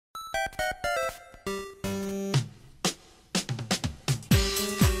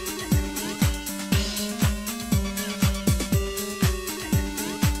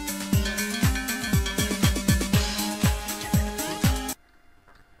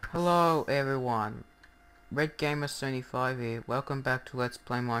Hello everyone, Redgamer 75 here. Welcome back to Let's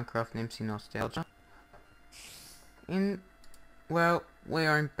Play Minecraft Mcnostalgia. We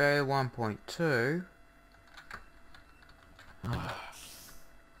are in beta 1.2.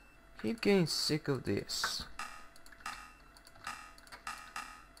 Keep getting sick of this.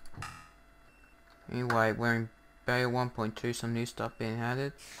 Anyway, we're in beta 1.2, some new stuff being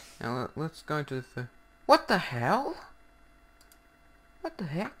added. Now let's go into the What the hell? What the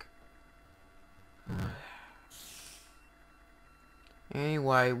heck?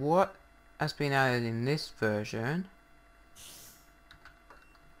 Anyway, what has been added in this version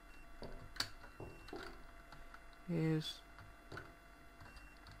is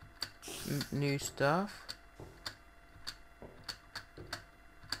new stuff.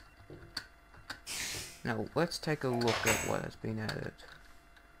 Now let's take a look at what has been added.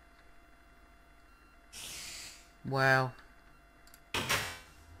 Well,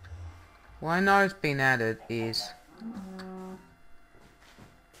 what I know has been added is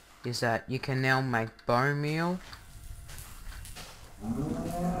that you can now make bone meal.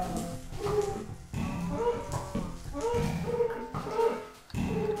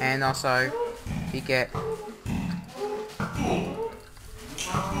 And also, you get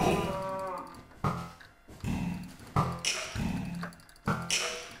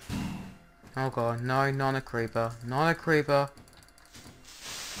oh god, no, not a creeper, not a creeper.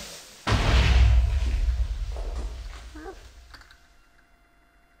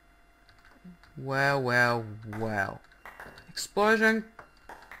 Well. Explosion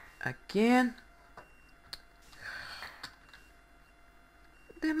again.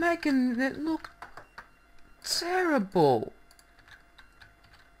 They're making it look terrible.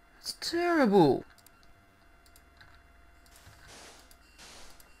 It's terrible.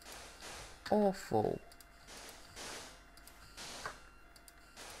 Awful.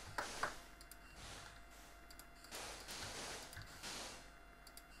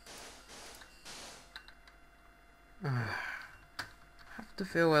 Have to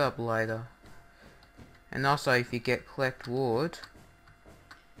fill it up later. And also, if you collect wood,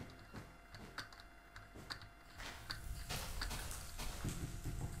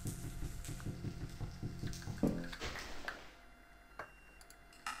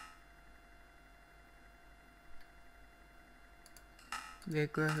 yeah,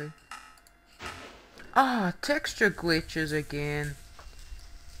 graphic. Texture glitches again.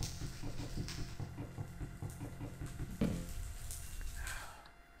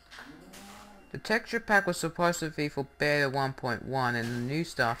 The texture pack was supposed to be for beta 1.1 and the new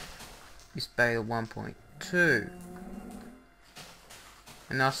stuff is beta 1.2.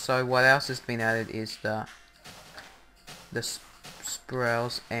 And also what else has been added is the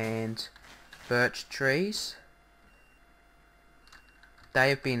sprouse and birch trees. They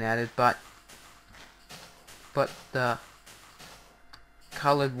have been added, but the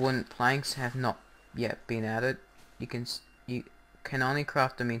coloured wooden planks have not yet been added. You can only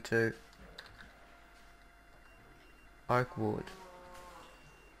craft them into oak wood.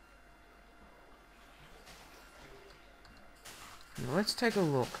 Now let's take a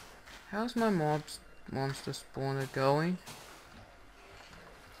look. How's my monster spawner going?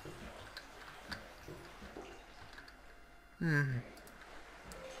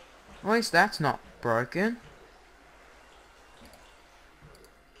 At least that's not broken.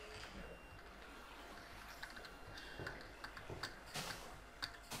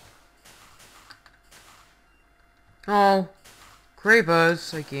 Oh,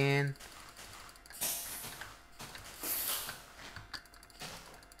 creepers again.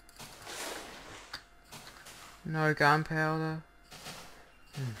 No gunpowder.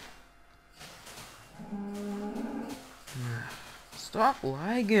 Stop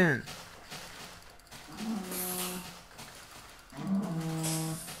lagging.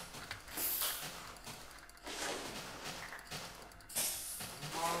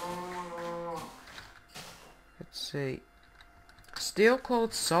 Let's see. Still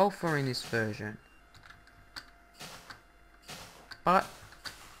called sulfur in this version, but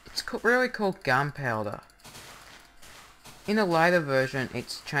it's really called gunpowder. In a later version,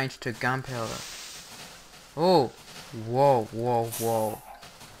 it's changed to gunpowder. Oh, whoa.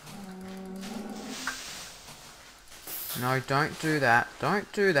 No, don't do that.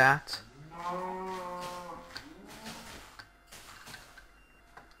 Don't do that.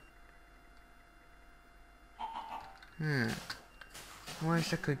 I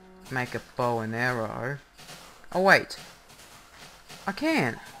wish I could make a bow and arrow. Oh wait. I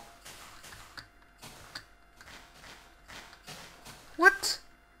can. What?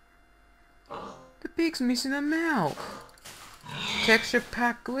 The pig's missing a mouth. texture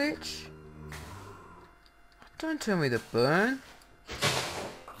pack glitch? Don't tell me to burn.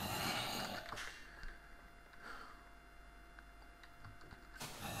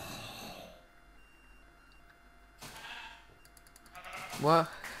 What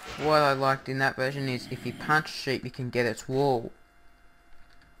I liked in that version is if you punch a sheep, you can get its wool.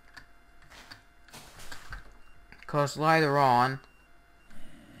 Because later on,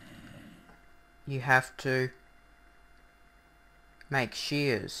 you have to make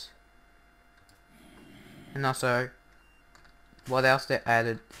shears. And also, what else they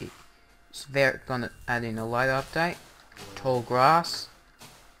added, it's gonna add in a later update, tall grass.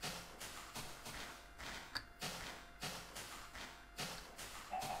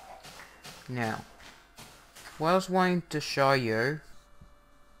 Now, what I was wanting to show you,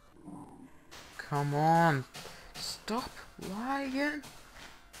 come on, stop lying.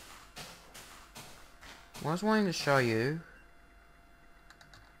 What I was wanting to show you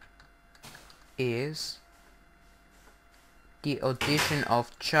is the addition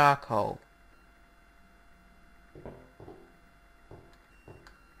of charcoal.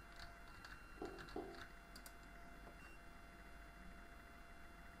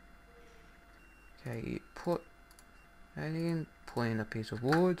 Okay, you put that in, put in a piece of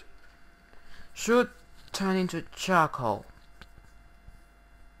wood. Should turn into charcoal.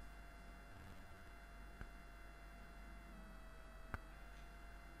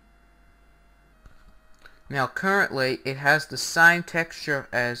 Now currently it has the same texture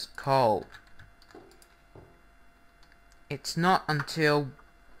as coal. It's not until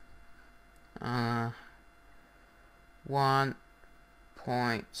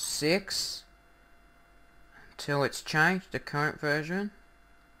 1.6 until it's changed, the current version.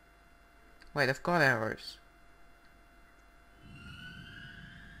 Wait, I've got arrows.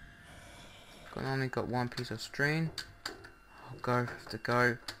 I've only got one piece of string. Have to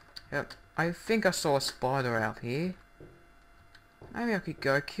go. Yep, I think I saw a spider out here. Maybe I could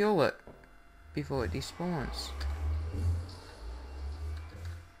go kill it before it despawns.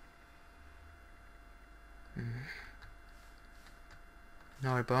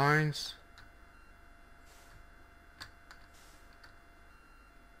 No bones.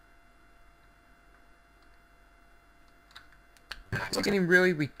 It's getting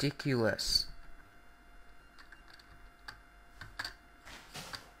really ridiculous.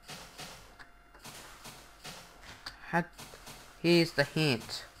 Here's the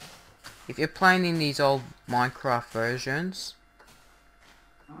hint. If you're playing in these old Minecraft versions,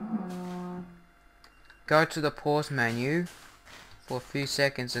 go to the pause menu for a few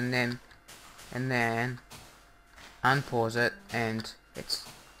seconds and then unpause it, and it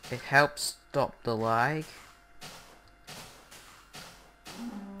helps stop the lag.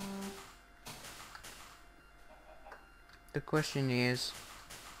 The question is,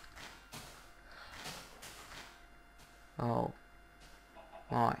 oh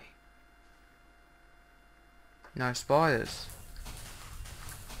my, no spiders.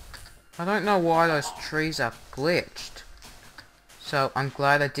 I don't know why those trees are glitched. So I'm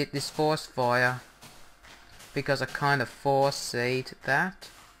glad I did this forest fire, because I kind of foreseed that.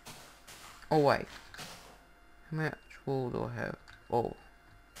 Oh wait, how much wool do I have? Oh,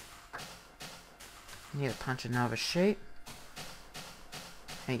 I need to punch another sheep.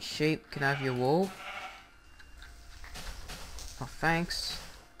 Hey sheep, can I have your wool? Oh, thanks.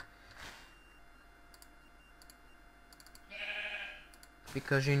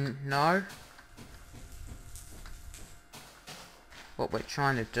 Because you know what we're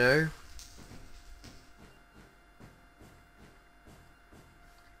trying to do.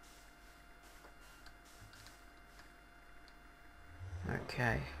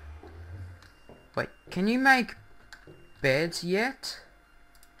 Okay. Wait, can you make beds yet?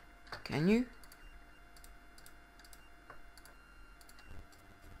 Can you?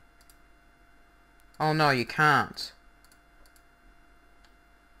 Oh no, you can't.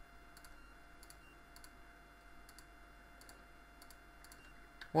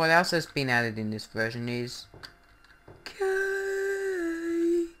 What else has been added in this version is cake.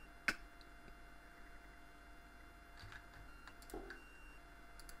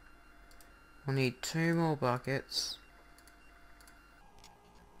 We'll need 2 more buckets.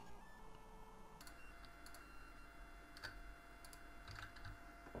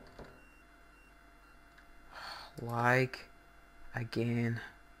 Like again.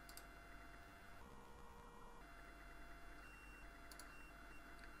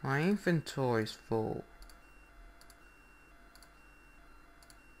 My inventory's full.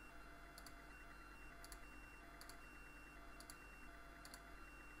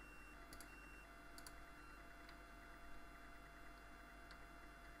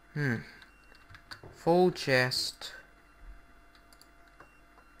 Full chest.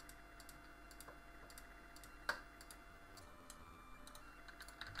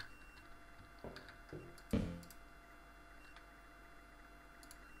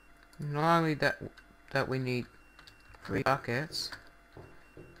 Not only that we need 3 buckets.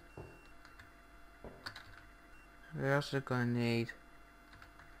 We're also gonna need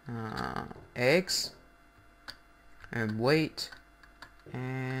eggs and wheat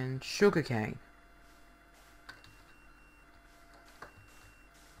and sugarcane.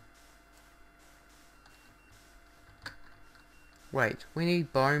 Wait, we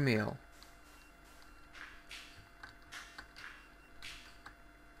need bone meal.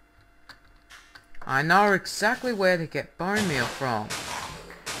 I know exactly where to get bone meal from.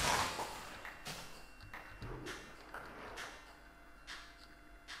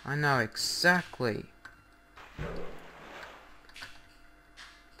 I know exactly.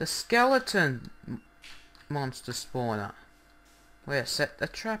 The skeleton monster spawner. Where set the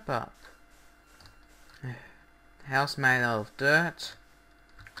trap up. House made out of dirt.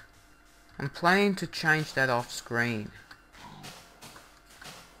 I'm planning to change that off screen.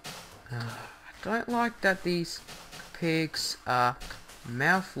 I don't like that these pigs are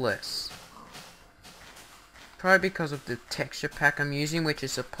mouthless. Probably because of the texture pack I'm using, which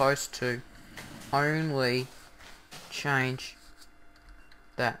is supposed to only change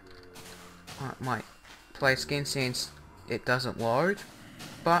that my play skin since it doesn't load.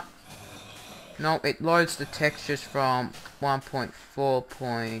 But no, it loads the textures from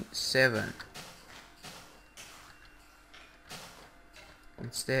 1.4.7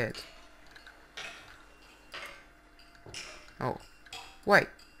 instead. Oh, wait,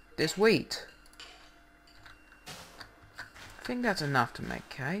 there's wheat. I think that's enough to make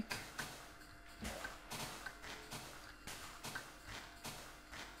cake.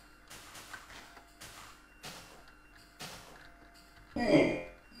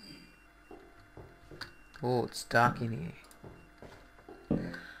 Oh, it's dark in here.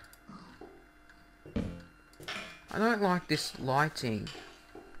 I don't like this lighting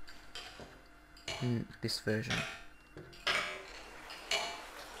in this version.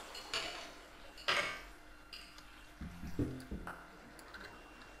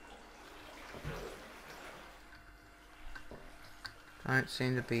 Don't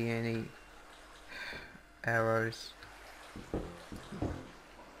seem to be any arrows.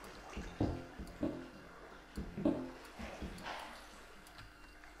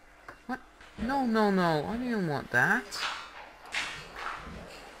 What? No, no, no, I didn't want that.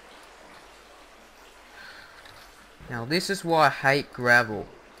 Now this is why I hate gravel.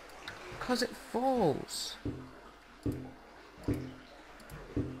 Because it falls.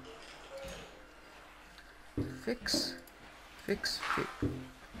 Fix.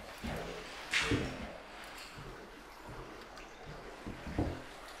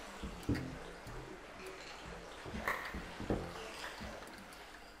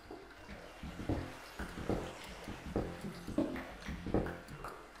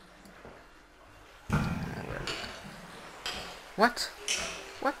 What?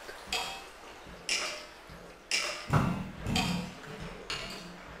 What?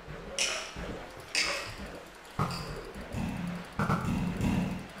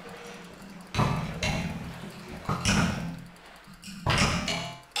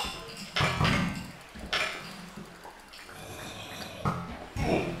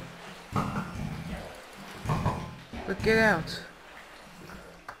 But get out.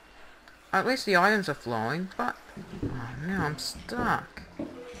 At least the items are flowing, but oh, now I'm stuck.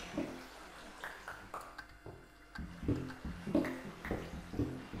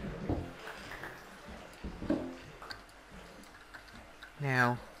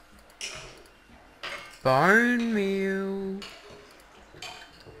 Now, bone meal.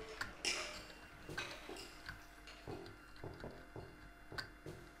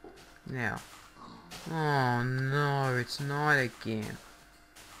 Now, oh no, it's night again.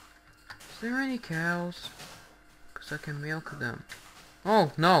 Is there any cows? Because I can milk them.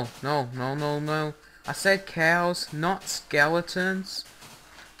 Oh, no, no, no, no, no. I said cows, not skeletons.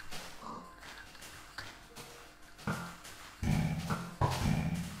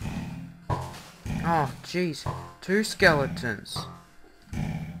 Oh, jeez. 2 skeletons.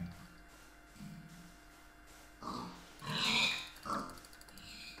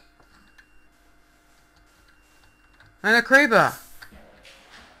 And a creeper!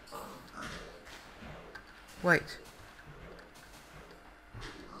 Wait.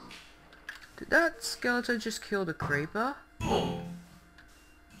 Did that skeleton just kill the creeper?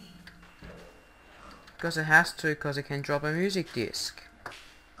 Because it has to, because it can drop a music disc.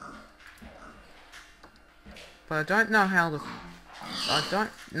 but I don't know how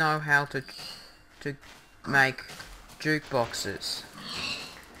to make jukeboxes.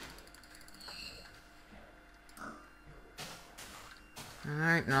 I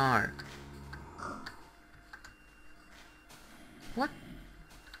don't know. What?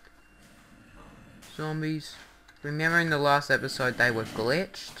 Zombies. Remember in the last episode they were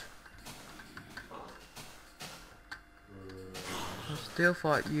glitched? I'll still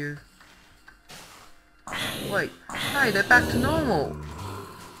fight you. Wait, hey, they're back to normal.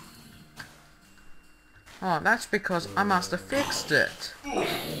 Oh, that's because I must have fixed it.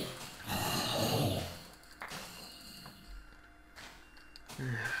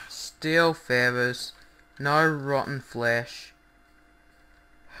 Still feathers. No rotten flesh.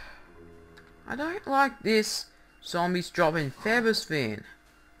 I don't like this. Zombies dropping feathers then.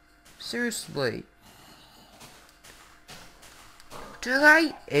 Seriously. Do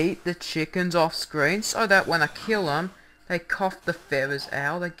they eat the chickens off screen so that when I kill them, they cough the feathers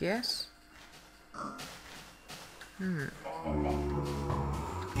out, I guess?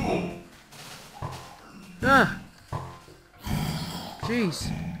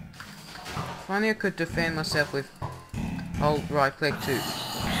 Jeez. If only I could defend myself with hold right click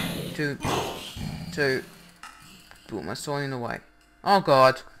to put my sword in the way. Oh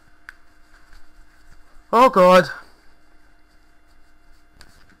god. Oh god.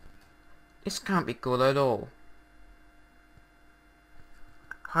 This can't be good at all.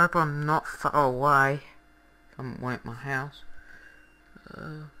 Hope I'm not far away. I'm away at my house.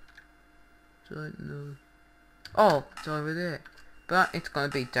 Don't know. Oh, it's over there. But it's gonna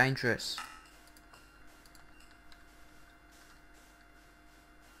be dangerous.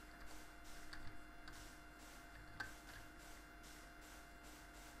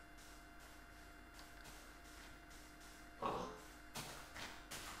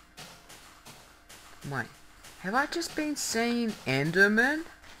 Wait, have I just been seeing Endermen?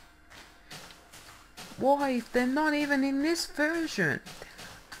 Why, they're not even in this version?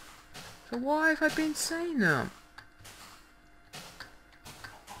 So why have I been seeing them?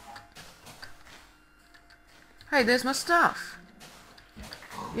 Hey, there's my stuff.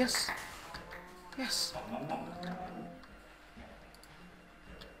 Yes. Yes.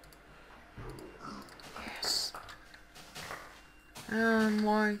 Yes. And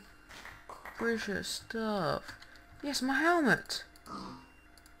my precious stuff. Yes, my helmet.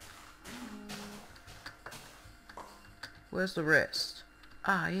 Where's the rest?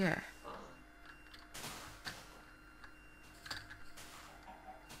 Ah, yeah.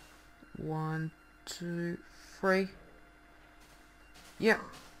 One, two, three. Yep.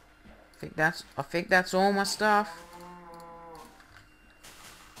 I think that's all my stuff.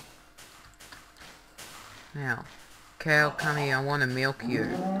 Now, cow, come here. I want to milk you.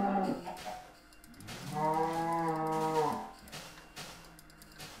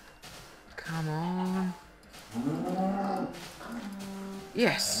 Come on.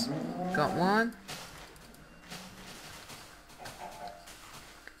 Yes. Got one.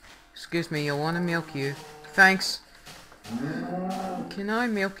 Excuse me, I want to milk you. Thanks. Can I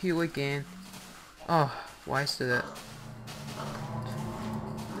milk you again? Oh, wasted it.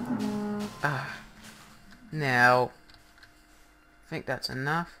 Now. I think that's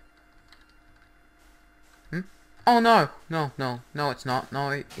enough. Oh no! No, no, no it's not. No,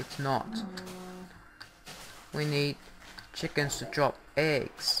 it's not. We need chickens to drop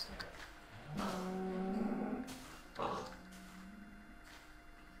eggs.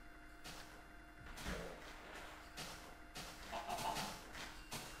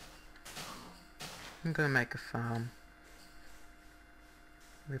 I'm gonna make a farm.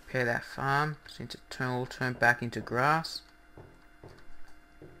 Repair that farm since it will turn back into grass.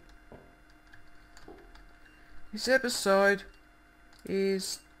 This episode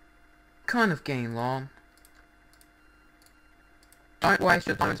is kind of getting long. Don't waste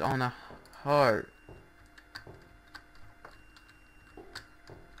your diamonds on a hoe.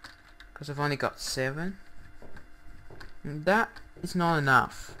 Because I've only got 7. And that is not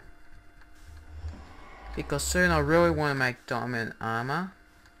enough. Because soon I really want to make diamond armor.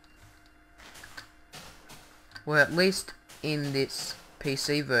 Well, at least in this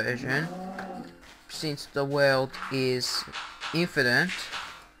PC version, since the world is infinite.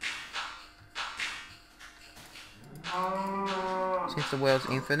 Since the world's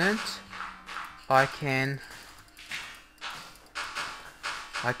infinite, I can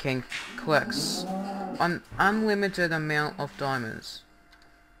collect an unlimited amount of diamonds.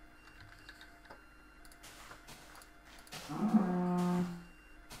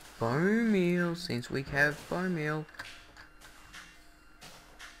 Bone meal, since we have bone meal,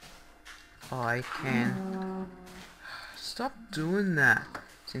 I can stop doing that.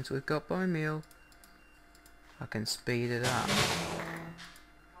 Since we've got bone meal, I can speed it up.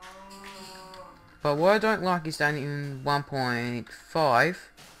 But what I don't like is that in 1.5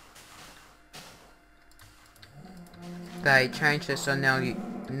 they changed it so now you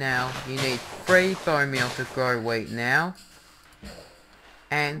need 3 bone meal to grow wheat now,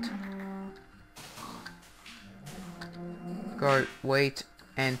 and grow wheat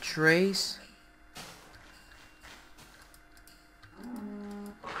and trees.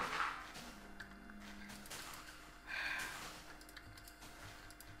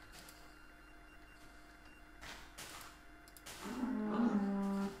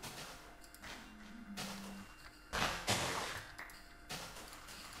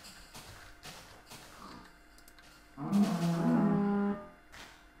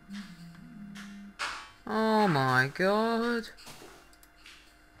 Oh my god.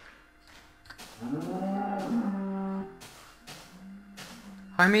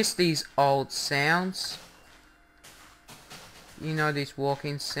 I miss these old sounds. You know, these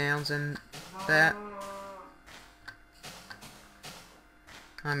walking sounds and that.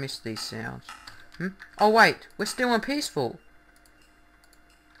 I miss these sounds. Oh wait, we're still on peaceful.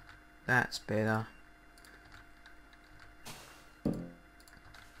 That's better.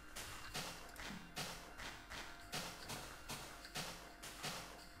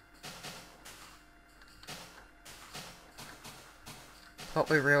 What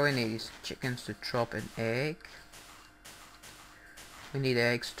we really need is chickens to drop an egg. We need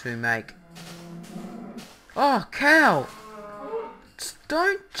eggs to make... Oh, cow!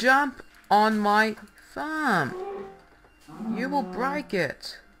 Don't jump on my farm. You will break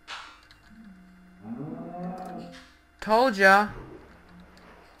it. Told ya.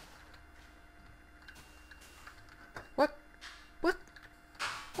 What? What?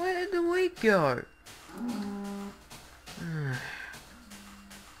 Where did the wheat go?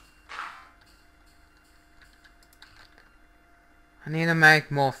 I need to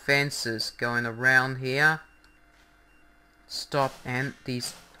make more fences going around here. Stop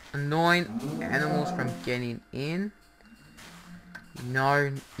these annoying animals from getting in.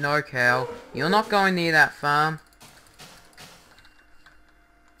 No, no cow. You're not going near that farm.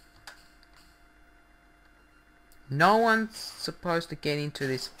 No one's supposed to get into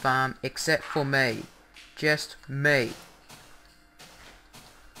this farm except for me. Just me.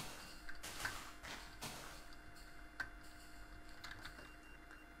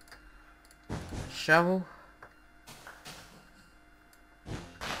 Shovel.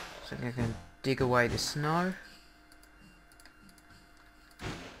 So I can dig away the snow.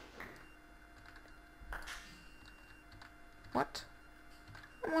 What?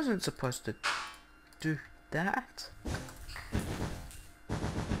 I wasn't supposed to do that.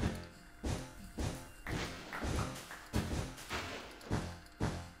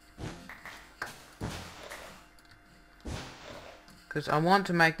 Because I want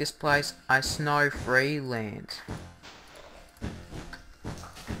to make this place a snow-free land.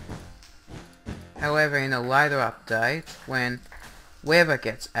 However, in a later update, when weather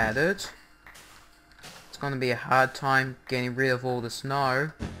gets added, it's going to be a hard time getting rid of all the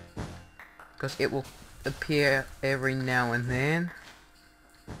snow. Because it will appear every now and then.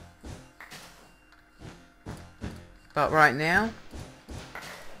 But right now,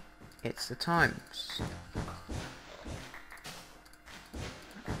 it's the times.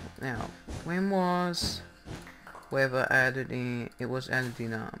 Now, when was weather added in? It was added in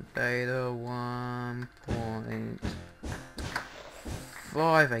beta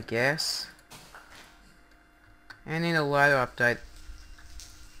 1.5, I guess. And in a later update,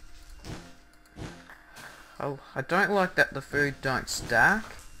 I don't like that the food don't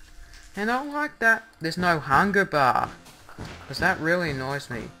stack. And I don't like that there's no hunger bar. Because that really annoys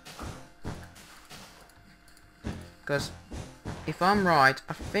me. Because if I'm right,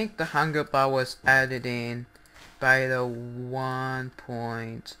 I think the hunger bar was added in beta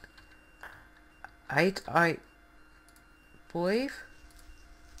 1.8, I believe.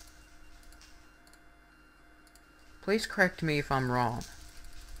 Please correct me if I'm wrong.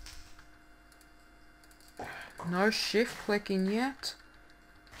 No shift clicking yet.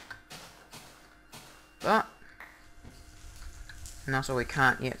 But, and also we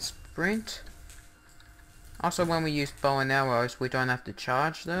can't yet sprint. Also, when we use bow and arrows, we don't have to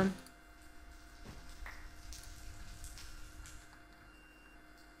charge them.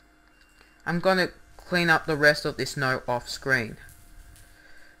 I'm gonna clean up the rest of this snow off screen.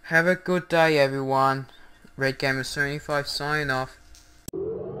 Have a good day, everyone. Redgamer 75 signing off.